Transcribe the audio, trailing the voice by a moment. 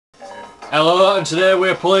Hello, and today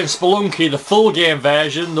we're playing Spelunky, the full game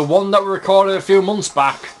version. The one that we recorded a few months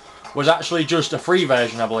back was actually just a free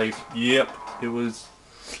version, I believe. Yep, it was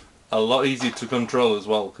a lot easier to control as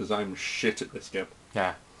well, because I'm shit at this game.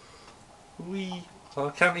 Yeah. Whee! Oh,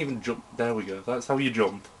 I can't even jump. There we go. That's how you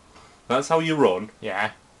jump. That's how you run.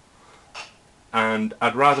 Yeah. And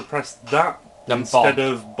I'd rather press that Then instead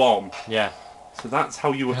bomb. of bomb. Yeah. So that's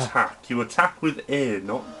how you attack. You attack with A,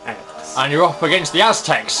 not X. And you're up against the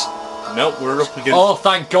Aztecs. Nope, we're up against... Oh,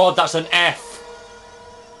 thank God, that's an F.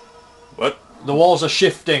 What? The walls are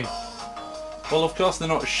shifting. Well, of course they're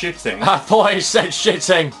not shitting. I thought it said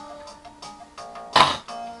shitting.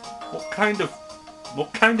 What kind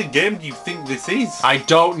of game do you think this is? I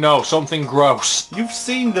don't know, something gross. You've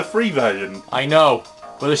seen the free version. I know,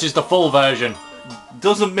 but this is the full version.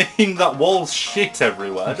 Doesn't mean that walls shit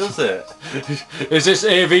everywhere, does it? Is this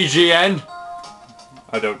AVGN?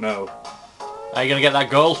 I don't know. Are you gonna get that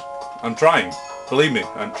gold? I'm trying. Believe me,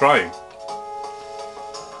 I'm trying.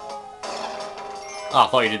 Oh, I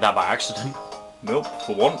thought you did that by accident. Nope,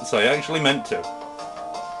 for once I actually meant to.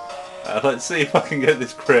 Let's see if I can get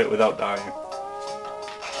this crate without dying.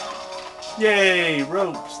 Yay,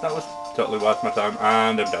 ropes! That was totally worth my time,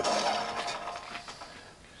 and I'm dead.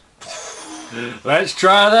 Let's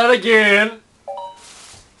try that again.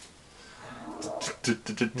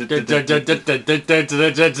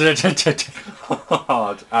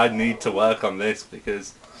 God, I need to work on this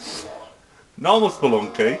because normal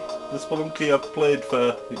Spelunky, the Spelunky I've played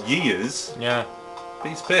for years, Yeah.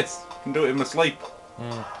 he's pissed. Can do it in my sleep.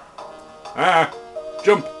 Ah,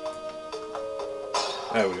 jump!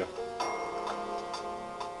 There we go.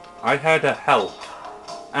 I had a help,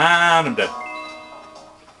 and I'm dead.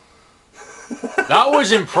 That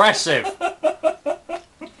was impressive.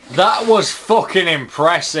 That was fucking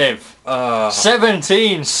impressive.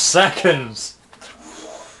 17 seconds.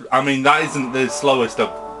 I mean, that isn't the slowest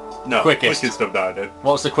I've... No, Quickest. quickest I've died in.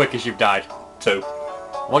 What's the quickest you've died? 2.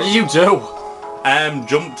 What did you do?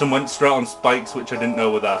 Jumped and went straight on spikes, which I didn't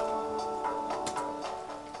know were there.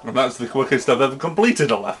 And that's the quickest I've ever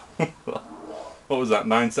completed a level. What was that,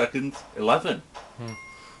 9 seconds? 11?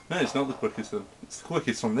 No, it's not the quickest then. It's the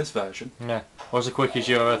quickest on this version. Yeah. What's the quickest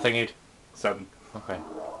you ever thingied? 7. Okay.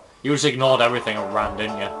 You just ignored everything and ran,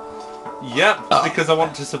 didn't you? Yep, because I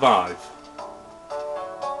want to survive.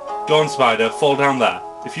 Go on, Spider, fall down there.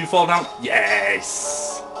 If you fall down...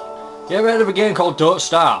 Yes! You ever heard of a game called Don't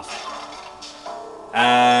Starve?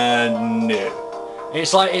 No.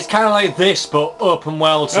 It's kind of like this, but open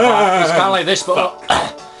world survival. It's kind of like this,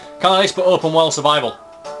 but open world survival.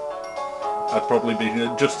 I'd probably be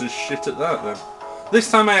just as shit at that then. This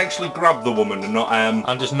time I actually grabbed the woman and not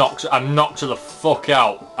And just knocked her the fuck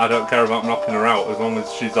out. I don't care about knocking her out as long as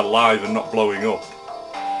she's alive and not blowing up.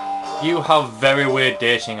 You have very weird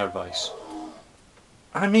dating advice.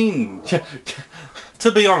 I mean,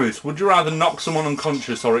 to be honest, would you rather knock someone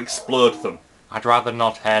unconscious or explode them? I'd rather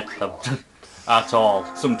not hurt them at all.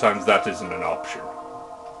 Sometimes that isn't an option.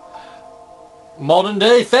 Modern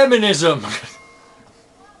day feminism.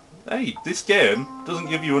 Hey, this game doesn't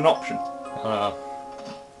give you an option.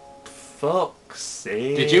 Fuck's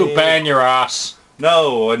sake. Did you burn your ass?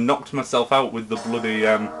 No, I knocked myself out with the bloody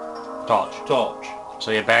Torch.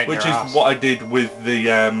 So you burnt your ass. Which is what I did with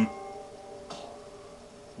the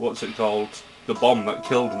what's it called? The bomb that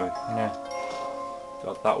killed me. Yeah.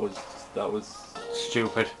 God, that was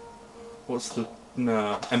Stupid. what's the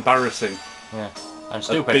embarrassing. Yeah. And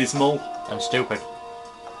stupid. Abysmal. And stupid.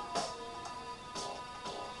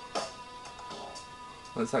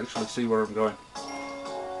 Let's actually see where I'm going.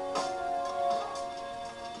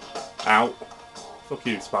 Ow. Fuck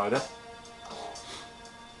you, spider.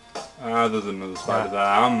 There's another spider there.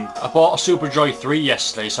 I bought a Super Joy 3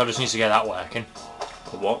 yesterday, so I just need to get that working.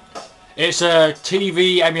 A what? It's a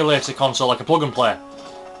TV emulator console, like a plug and play.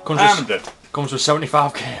 Comes with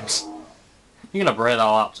 75 games. You're gonna break that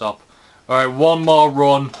laptop. Alright, one more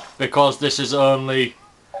run, because this has only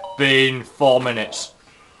been 4 minutes.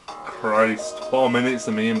 Christ, 4 minutes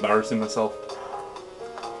of me embarrassing myself.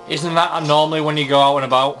 Isn't that normally when you go out and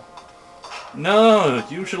about? No,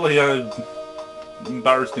 usually I'm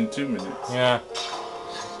embarrassed in 2 minutes. Yeah.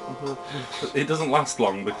 It doesn't last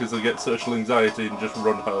long because I get social anxiety and just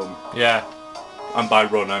run home. Yeah. And by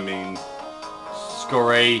run I mean...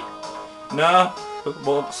 Scurry. No,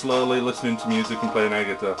 walk slowly, listening to music and playing air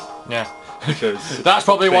guitar. Yeah. Because that's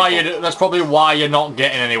probably why you're not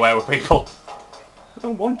getting anywhere with people. I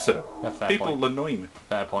don't want to. Yeah, fair People point. annoy me.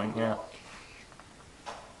 Fair point, yeah.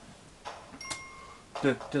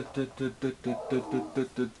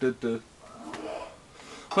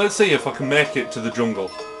 Let's see if I can make it to the jungle.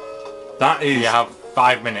 That is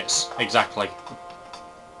 5 minutes, exactly.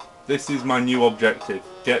 This is my new objective.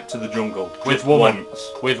 Get to the jungle. With Just woman.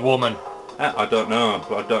 once. With woman. I don't know.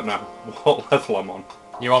 I don't know what level I'm on.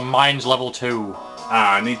 You're on Mines level 2.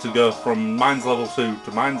 I need to go from Mines level 2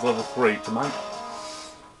 to Mines level 3 to Mines...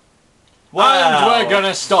 And we're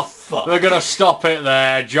gonna stop. Fuck. We're gonna stop it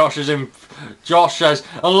there. Josh says,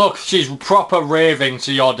 and look, she's proper raving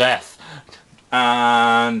to your death.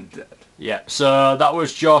 And... yeah, so that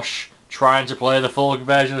was Josh trying to play the full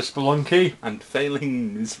version of Spelunky. And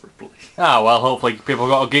failing miserably. Ah, well, hopefully people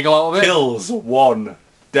got a giggle out of it. Kills 1,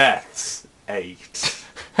 deaths 8.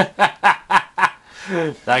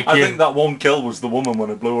 Thank you. I think that one kill was the woman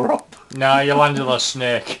when I blew her up. No, you landed on a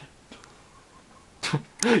snake.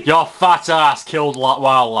 Your fat ass killed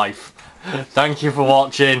wildlife. Thank you for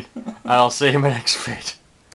watching, and I'll see you in my next vid.